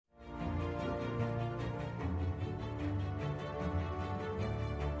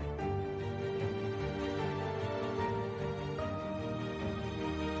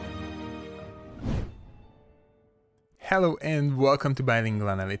Hello and welcome to Bilingual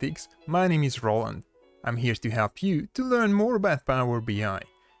Analytics. My name is Roland. I'm here to help you to learn more about Power BI.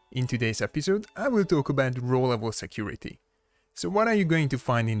 In today's episode, I will talk about row-level security. So what are you going to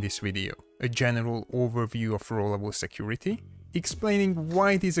find in this video? A general overview of row-level security, explaining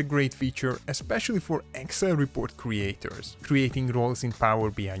why it is a great feature, especially for Excel report creators, creating roles in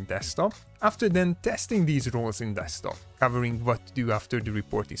Power BI Desktop, after then testing these roles in Desktop, covering what to do after the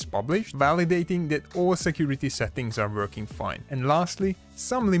report is published, validating that all security settings are working fine, and lastly,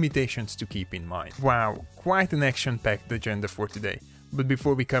 some limitations to keep in mind. Wow, quite an action-packed agenda for today. But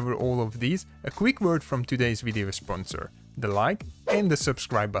before we cover all of these, a quick word from today's video sponsor, the like and the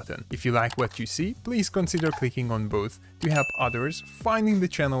subscribe button. If you like what you see, please consider clicking on both to help others finding the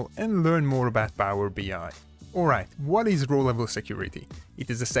channel and learn more about Power BI. Alright, what is row-level security? It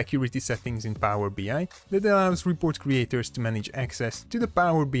is a security settings in Power BI that allows report creators to manage access to the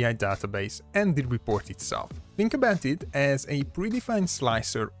Power BI database and the report itself. Think about it as a predefined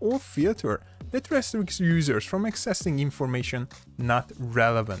slicer or filter that restricts users from accessing information not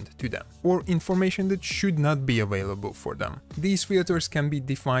relevant to them, or information that should not be available for them. These filters can be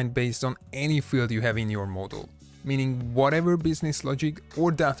defined based on any field you have in your model, meaning whatever business logic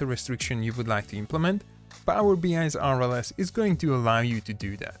or data restriction you would like to implement, Power BI's RLS is going to allow you to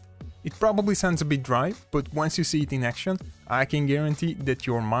do that. It probably sounds a bit dry, but once you see it in action, I can guarantee that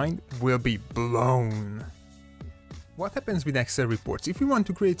your mind will be blown. What happens with Excel reports if we want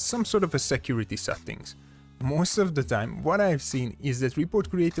to create some sort of a security settings? Most of the time, what I've seen is that report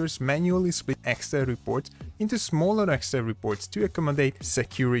creators manually split Excel reports into smaller Excel reports to accommodate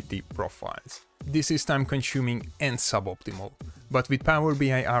security profiles. This is time consuming and suboptimal. But with Power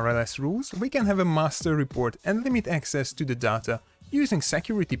BI RLS rules, we can have a master report and limit access to the data using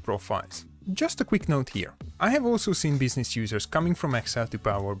security profiles. Just a quick note here. I have also seen business users coming from Excel to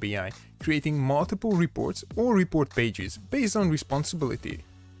Power BI, creating multiple reports or report pages based on responsibility,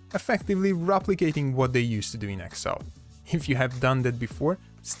 effectively replicating what they used to do in Excel. If you have done that before,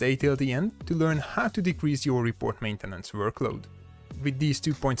 stay till the end to learn how to decrease your report maintenance workload. With these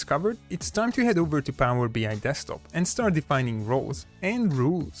 2 points covered, it's time to head over to Power BI Desktop and start defining roles and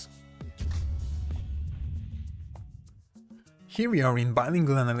rules. Here we are in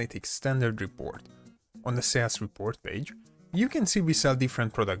Bilingual Analytics Standard Report. On the Sales Report page, you can see we sell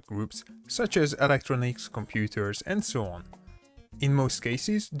different product groups, such as electronics, computers, and so on. In most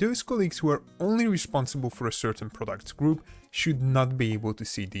cases, those colleagues who are only responsible for a certain products group should not be able to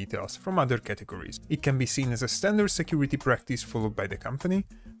see details from other categories. It can be seen as a standard security practice followed by the company,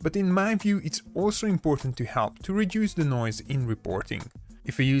 but in my view it's also important to help to reduce the noise in reporting.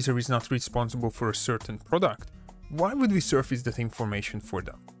 If a user is not responsible for a certain product, why would we surface that information for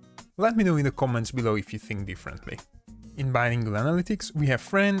them? Let me know in the comments below if you think differently. In Bilingual Analytics, we have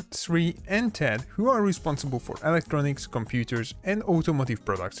Fran, Sri and Ted who are responsible for electronics, computers and automotive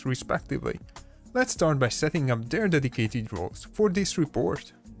products respectively. Let's start by setting up their dedicated roles for this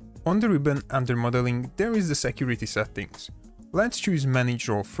report. On the ribbon under Modeling, there is the security settings. Let's choose Manage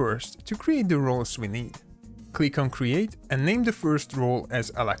Role first to create the roles we need. Click on Create and name the first role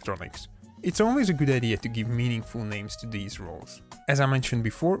as Electronics. It's always a good idea to give meaningful names to these roles. As I mentioned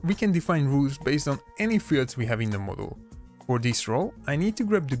before, we can define rules based on any fields we have in the model. For this role, I need to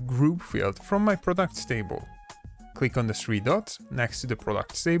grab the Group field from my Products table. Click on the 3 dots next to the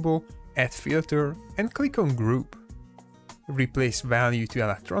Products table, Add Filter, and click on Group. Replace Value to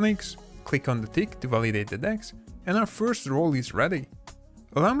Electronics, click on the tick to validate the DEX, and our first role is ready.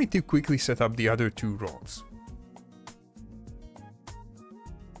 Allow me to quickly set up the other 2 roles.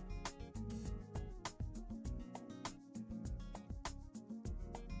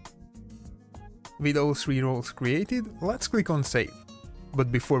 With all 3 roles created, let's click on Save.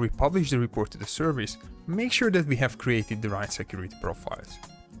 But before we publish the report to the service, make sure that we have created the right security profiles.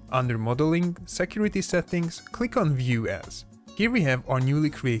 Under Modeling, Security Settings, click on View As. Here we have our newly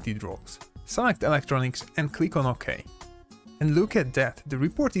created roles. Select Electronics and click on OK. And look at that, the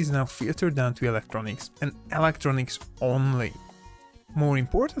report is now filtered down to Electronics and Electronics only. More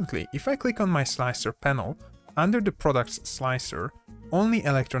importantly, if I click on my Slicer panel, under the Products Slicer, only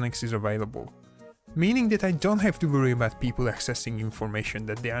Electronics is available. Meaning that I don't have to worry about people accessing information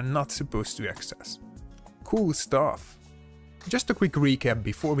that they are not supposed to access. Cool stuff! Just a quick recap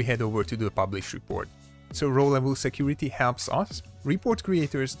before we head over to the published report. So row-level security helps us, report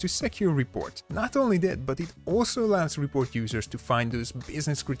creators, to secure reports. Not only that, but it also allows report users to find those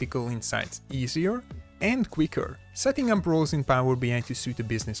business-critical insights easier and quicker. Setting up roles in Power BI to suit the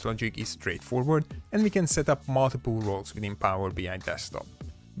business logic is straightforward, and we can set up multiple roles within Power BI Desktop.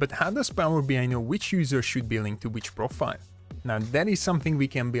 But how does Power BI know which user should be linked to which profile? Now that is something we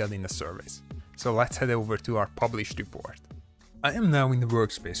can build in the service. So let's head over to our published report. I am now in the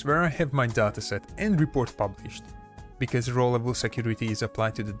workspace where I have my dataset and report published. Because row-level security is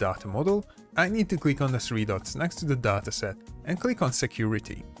applied to the data model, I need to click on the three dots next to the dataset and click on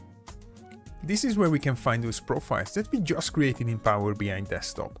Security. This is where we can find those profiles that we just created in Power BI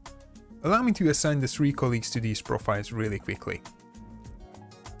Desktop. Allow me to assign the 3 colleagues to these profiles really quickly.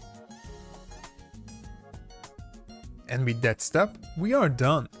 And with that step, we are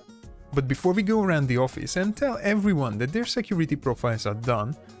done. But before we go around the office and tell everyone that their security profiles are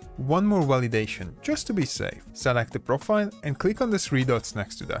done, one more validation, just to be safe. Select the profile and click on the 3 dots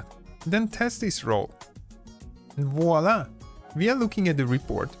next to that. Then test this role. And voila! We are looking at the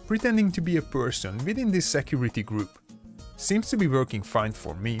report, pretending to be a person within this security group. Seems to be working fine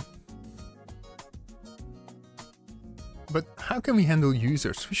for me. But how can we handle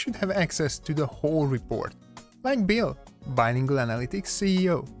users who should have access to the whole report? Like Bill, BI-Lingual Analytics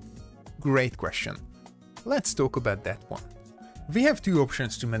CEO. Great question. Let's talk about that one. We have 2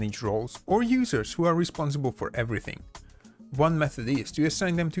 options to manage roles or users who are responsible for everything. One method is to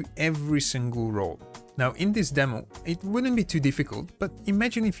assign them to every single role. Now in this demo, it wouldn't be too difficult, but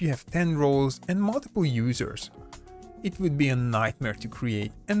imagine if you have 10 roles and multiple users. It would be a nightmare to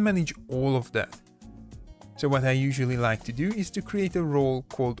create and manage all of that. So what I usually like to do is to create a role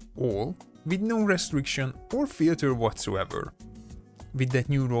called All with no restriction or filter whatsoever. With that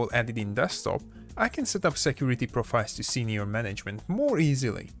new role added in Desktop, I can set up security profiles to senior management more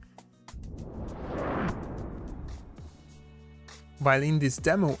easily. While in this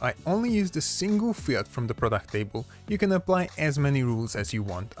demo I only used a single field from the product table, you can apply as many rules as you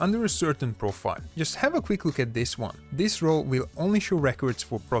want under a certain profile. Just have a quick look at this one. This role will only show records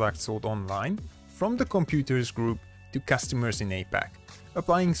for products sold online, from the computers group to customers in APAC,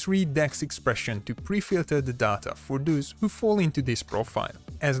 applying 3 DEX expression to pre-filter the data for those who fall into this profile.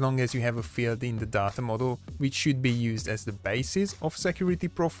 As long as you have a field in the data model which should be used as the basis of security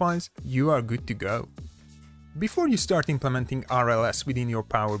profiles, you are good to go. Before you start implementing RLS within your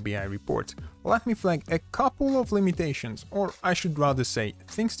Power BI reports, let me flag a couple of limitations, or I should rather say,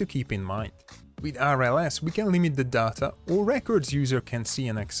 things to keep in mind. With RLS, we can limit the data or records user can see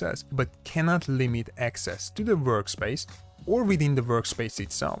and access, but cannot limit access to the workspace or within the workspace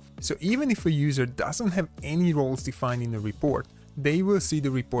itself. So even if a user doesn't have any roles defined in the report, they will see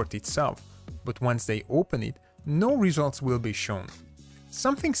the report itself, but once they open it, no results will be shown.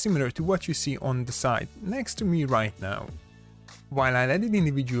 Something similar to what you see on the side next to me right now. While I added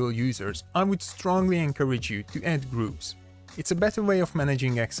individual users, I would strongly encourage you to add groups. It's a better way of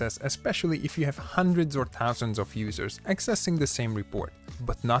managing access, especially if you have hundreds or thousands of users accessing the same report,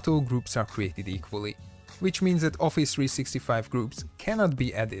 but not all groups are created equally, which means that Office 365 groups cannot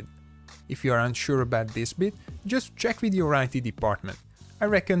be added. If you are unsure about this bit, just check with your IT department. I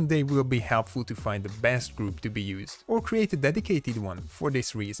reckon they will be helpful to find the best group to be used, or create a dedicated one for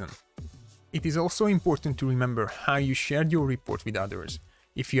this reason. It is also important to remember how you shared your report with others.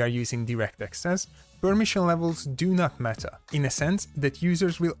 If you are using direct access, permission levels do not matter, in a sense that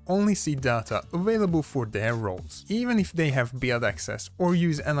users will only see data available for their roles. Even if they have build access or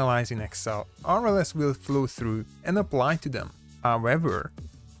use Analyze in Excel, RLS will flow through and apply to them. However,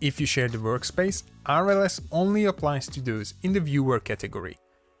 if you share the workspace, RLS only applies to those in the viewer category,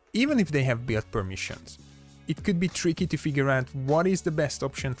 even if they have build permissions. It could be tricky to figure out what is the best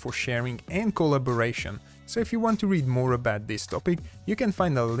option for sharing and collaboration, so if you want to read more about this topic, you can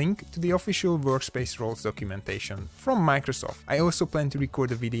find a link to the official Workspace roles documentation from Microsoft. I also plan to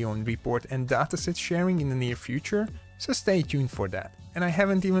record a video on report and dataset sharing in the near future, so stay tuned for that. And I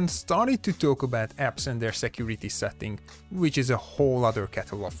haven't even started to talk about apps and their security setting, which is a whole other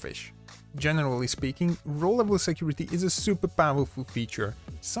kettle of fish. Generally speaking, row-level security is a super powerful feature,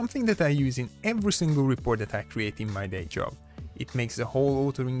 something that I use in every single report that I create in my day job. It makes the whole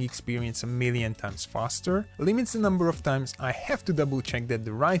authoring experience a million times faster, limits the number of times I have to double check that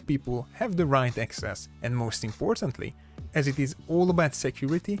the right people have the right access, and most importantly, as it is all about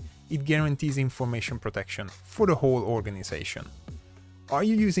security, it guarantees information protection for the whole organization. Are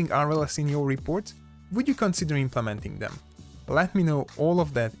you using RLS in your reports? Would you consider implementing them? Let me know all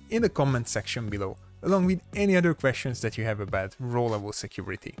of that in the comment section below, along with any other questions that you have about row-level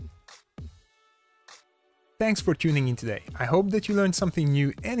security. Thanks for tuning in today. I hope that you learned something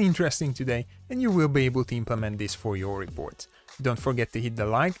new and interesting today, and you will be able to implement this for your reports. Don't forget to hit the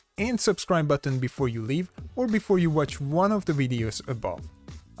like and subscribe button before you leave or before you watch one of the videos above.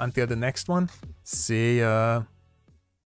 Until the next one, see ya!